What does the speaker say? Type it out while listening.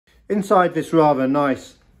Inside this rather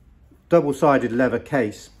nice double-sided leather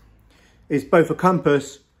case is both a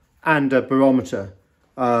compass and a barometer,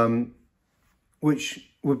 which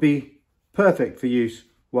would be perfect for use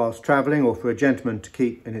whilst travelling or for a gentleman to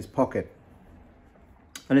keep in his pocket.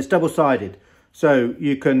 And it's double-sided, so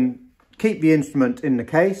you can keep the instrument in the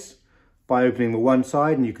case by opening the one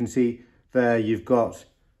side, and you can see there you've got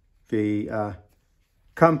the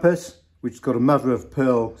compass, which has got a mother of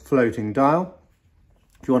pearl floating dial.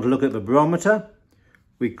 If you want to look at the barometer,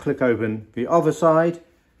 we click open the other side,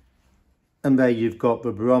 and there you've got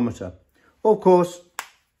the barometer. Of course,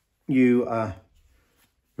 you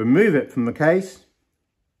remove it from the case.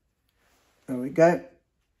 There we go.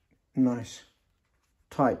 Nice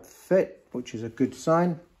tight fit, which is a good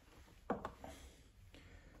sign.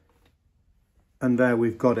 And there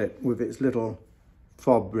we've got it with its little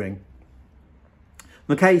fob ring.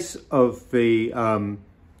 The case of the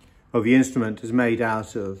instrument is made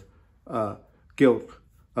out of gilt,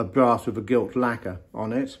 brass with a gilt lacquer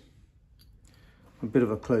on it. A bit of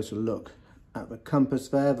a closer look at the compass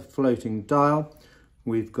there, the floating dial.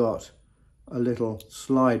 We've got a little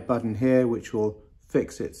slide button here which will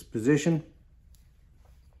fix its position.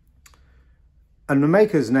 And the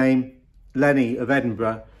maker's name, Lennie of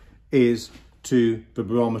Edinburgh, is to the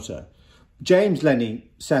barometer. James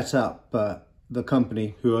Lennie set up the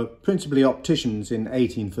company, who are principally opticians, in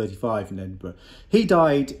 1835 in Edinburgh. He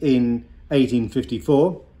died in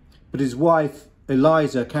 1854, but his wife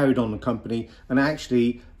Eliza carried on the company, and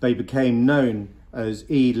actually they became known as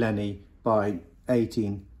E. Lennie by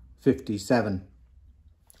 1857.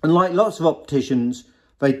 And like lots of opticians,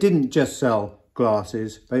 they didn't just sell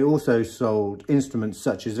glasses, they also sold instruments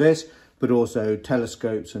such as this, but also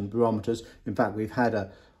telescopes and barometers. In fact, we've had a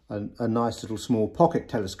nice little small pocket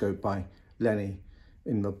telescope by Lennie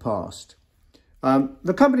in the past.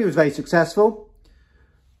 The company was very successful.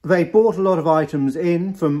 They bought a lot of items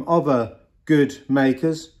in from other good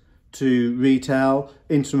makers to retail,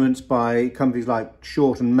 instruments by companies like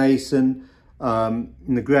Short and Mason,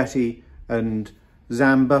 Negretti and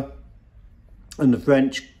Zamba, and the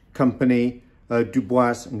French company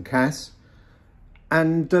Dubois and Casse.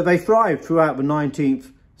 And they thrived throughout the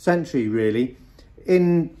 19th century, really.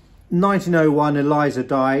 In 1901, Eliza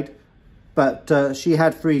died, but she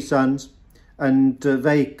had 3 sons, and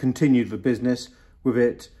they continued the business, with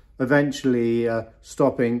it eventually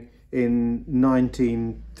stopping in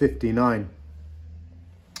 1959.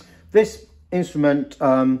 This instrument,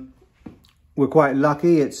 we're quite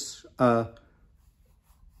lucky. It's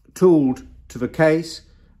tooled to the case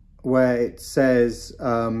where it says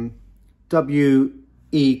WEK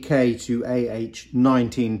to AH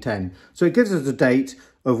 1910. So it gives us a date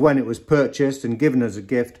of when it was purchased and given as a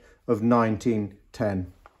gift of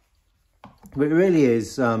 1910. But it really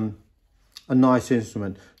is a nice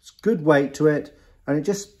instrument. It's good weight to it, and it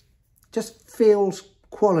just feels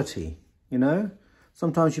quality, you know?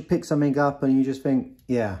 Sometimes you pick something up and you just think,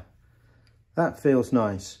 yeah, that feels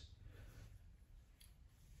nice.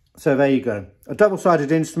 So there you go. A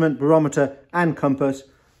double-sided instrument, barometer and compass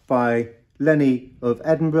by Lennie of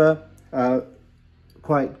Edinburgh.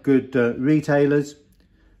 Quite good retailers,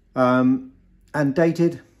 and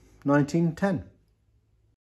dated 1910.